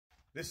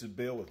This is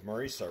Bill with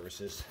Murray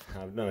Services.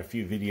 I've done a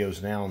few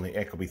videos now on the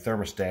Ecobee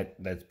thermostat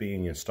that's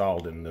being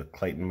installed in the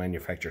Clayton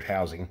manufactured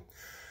housing.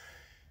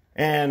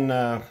 And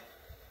the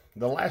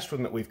last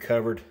one that we've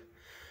covered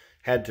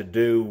had to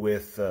do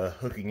with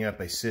hooking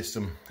up a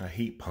system, a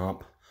heat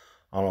pump,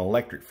 on an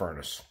electric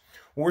furnace.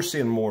 We're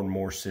seeing more and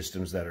more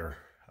systems that are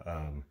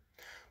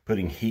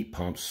putting heat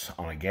pumps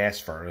on a gas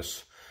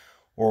furnace,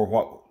 or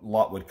what a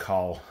lot would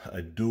call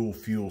a dual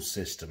fuel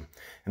system.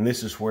 And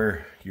this is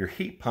where your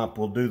heat pump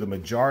will do the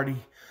majority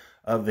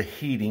of the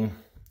heating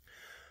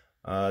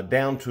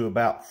down to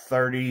about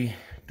 30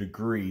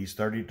 degrees,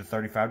 30 to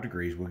 35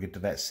 degrees. We'll get to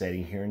that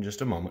setting here in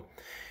just a moment.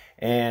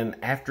 And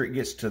after it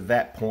gets to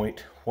that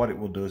point, what it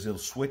will do is it'll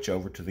switch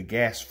over to the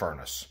gas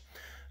furnace.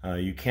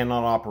 You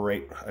cannot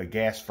operate a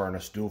gas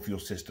furnace dual fuel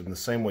system the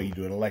same way you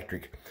do an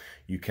electric.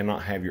 You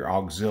cannot have your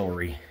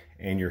auxiliary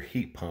and your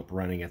heat pump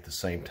running at the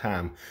same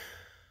time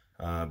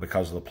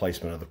because of the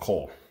placement of the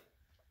coil.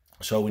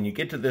 So when you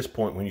get to this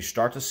point, when you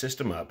start the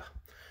system up,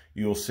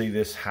 you'll see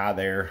this high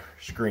there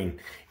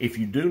screen. If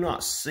you do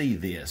not see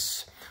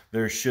this,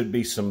 there should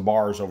be some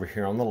bars over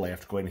here on the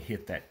left. Go ahead and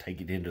hit that, take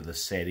it into the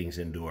settings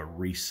and do a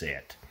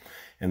reset.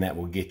 And that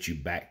will get you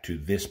back to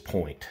this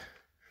point.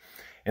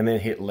 And then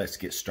hit let's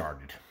get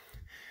started.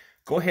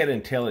 Go ahead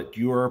and tell it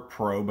you're a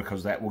pro,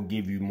 because that will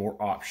give you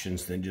more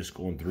options than just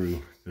going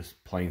through this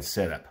plain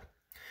setup.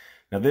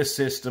 Now this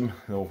system,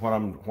 what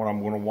I'm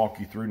going to walk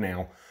you through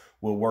now,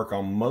 will work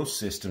on most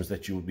systems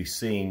that you will be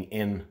seeing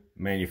in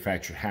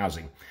manufactured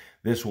housing.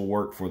 This will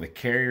work for the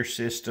Carrier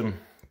system,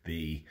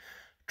 the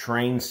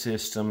Train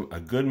system, a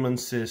Goodman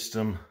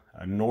system,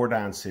 a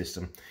Nordyne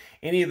system,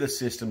 any of the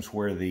systems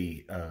where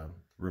the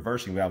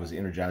reversing valve is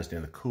energized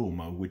in the cool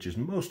mode, which is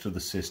most of the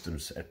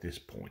systems at this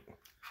point.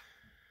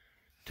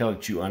 Tell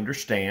it you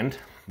understand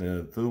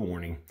the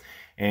warning,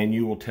 and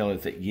you will tell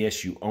it that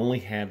yes, you only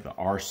have the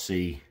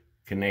RC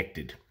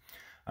connected.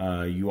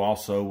 You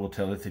also will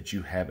tell it that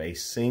you have a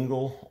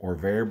single or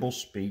variable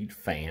speed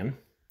fan.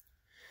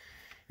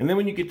 And then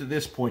when you get to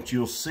this point,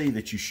 you'll see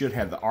that you should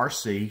have the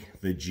RC,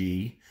 the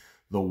G,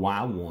 the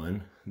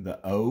Y1, the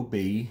OB,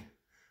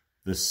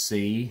 the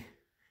C,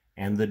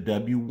 and the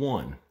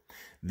W1.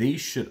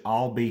 These should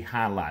all be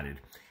highlighted.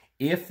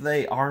 If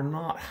they are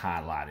not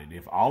highlighted,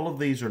 if all of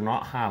these are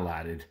not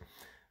highlighted,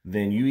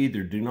 then you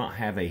either do not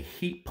have a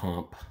heat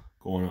pump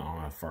going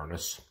on a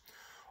furnace,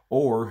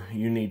 or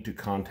you need to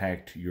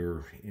contact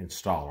your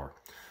installer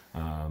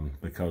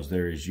because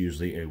there is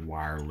usually a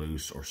wire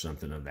loose or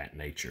something of that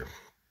nature.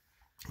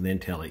 Then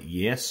tell it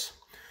yes.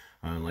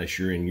 Unless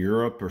you're in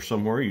Europe or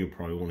somewhere, you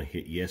probably want to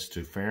hit yes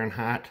to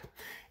Fahrenheit,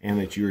 and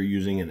that you're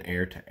using an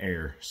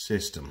air-to-air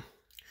system.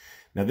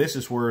 Now this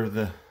is where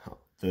the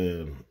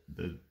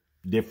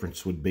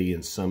difference would be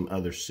in some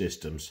other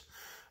systems.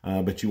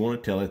 But you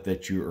want to tell it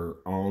that you are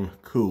on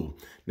cool.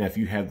 Now, if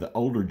you have the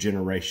older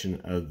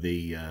generation of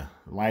the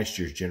last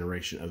year's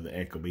generation of the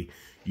Ecobee,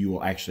 you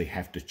will actually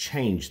have to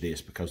change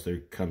this because they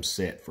come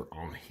set for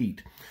on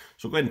heat.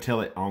 So go ahead and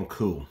tell it on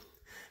cool.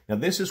 Now,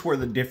 this is where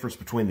the difference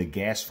between the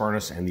gas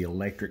furnace and the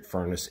electric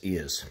furnace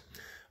is.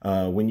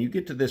 When you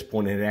get to this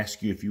point, it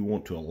asks you if you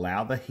want to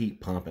allow the heat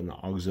pump and the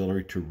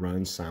auxiliary to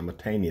run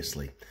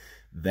simultaneously.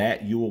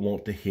 That you will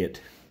want to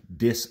hit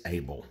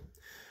disable.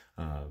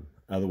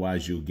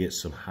 Otherwise, you'll get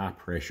some high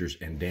pressures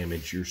and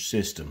damage your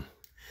system.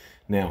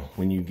 Now,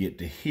 when you get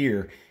to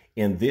here,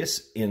 in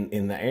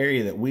the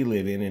area that we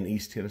live in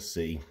East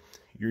Tennessee,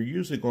 you're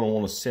usually going to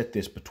want to set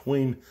this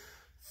between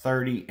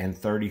 30 and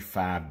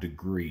 35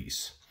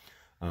 degrees.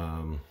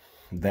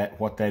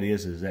 What that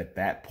is at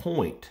that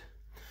point,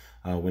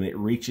 when it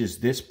reaches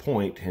this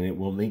point, and it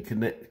will need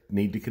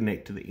to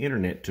connect to the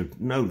internet to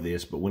know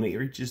this, but when it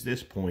reaches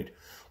this point,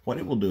 what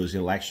it will do is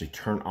it'll actually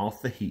turn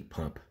off the heat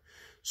pump,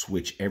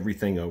 switch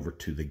everything over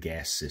to the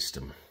gas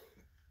system,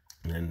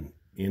 and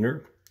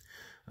enter,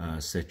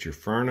 set your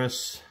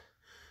furnace,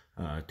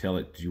 tell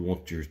it you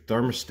want your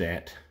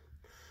thermostat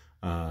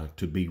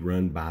to be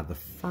run by the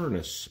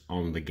furnace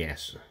on the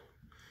gas.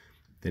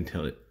 Then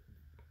tell it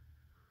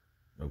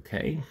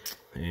okay,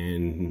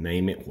 and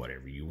name it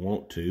whatever you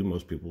want to.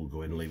 Most people will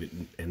go ahead and leave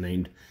it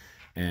named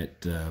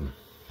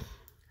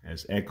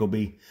as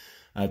Ecobee.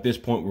 At this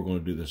point, we're going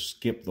to do the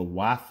skip the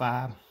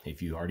Wi-Fi.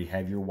 If you already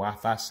have your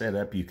Wi-Fi set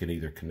up, you can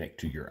either connect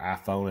to your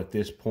iPhone at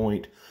this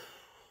point,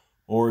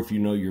 or if you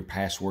know your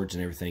passwords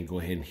and everything,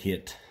 go ahead and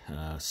hit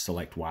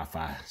select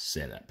Wi-Fi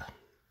setup.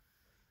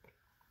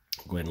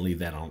 Go ahead and leave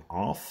that on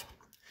off.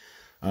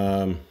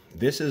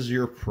 This is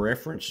your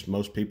preference.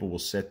 Most people will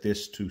set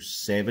this to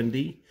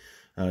 70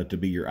 to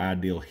be your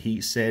ideal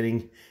heat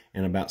setting,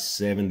 and about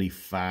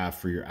 75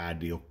 for your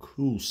ideal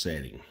cool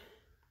setting.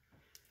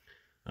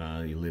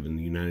 You live in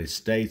the United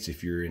States.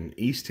 If you're in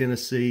East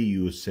Tennessee,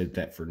 you would set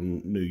that for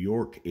New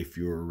York. If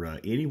you're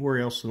anywhere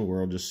else in the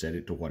world, just set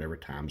it to whatever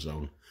time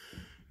zone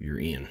you're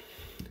in.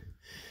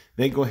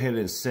 Then go ahead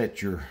and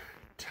set your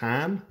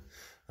time.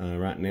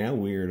 Right now,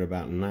 we're at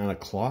about 9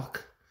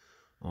 o'clock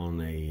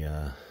on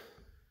a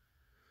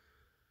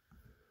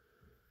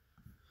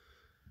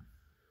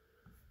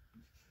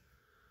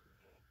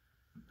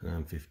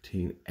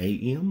 9:15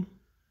 a.m.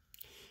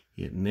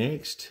 hit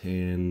next,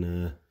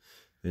 and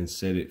then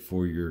set it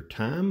for your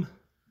time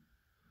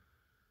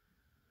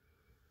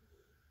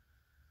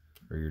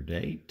or your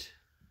date.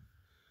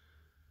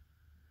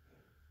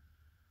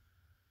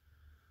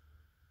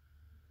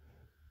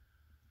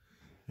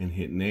 And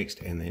hit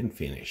next, and then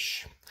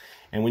finish.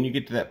 And when you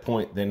get to that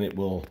point, then it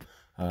will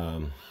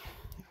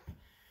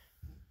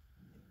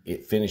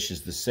it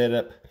finishes the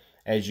setup.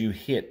 As you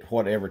hit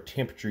whatever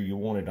temperature you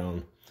want it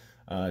on,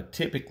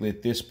 typically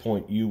at this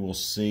point you will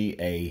see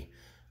a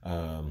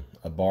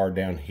bar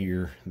down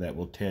here that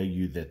will tell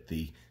you that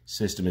the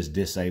system is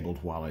disabled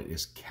while it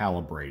is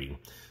calibrating.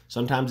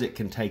 Sometimes it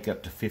can take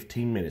up to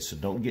 15 minutes, so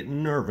don't get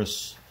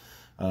nervous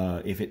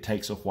if it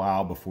takes a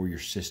while before your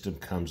system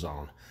comes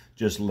on.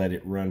 Just let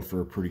it run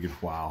for a pretty good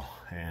while,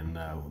 and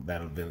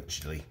that'll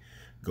eventually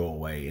go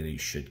away, and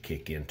it should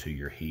kick into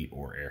your heat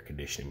or air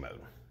conditioning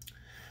mode.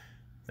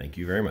 Thank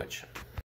you very much.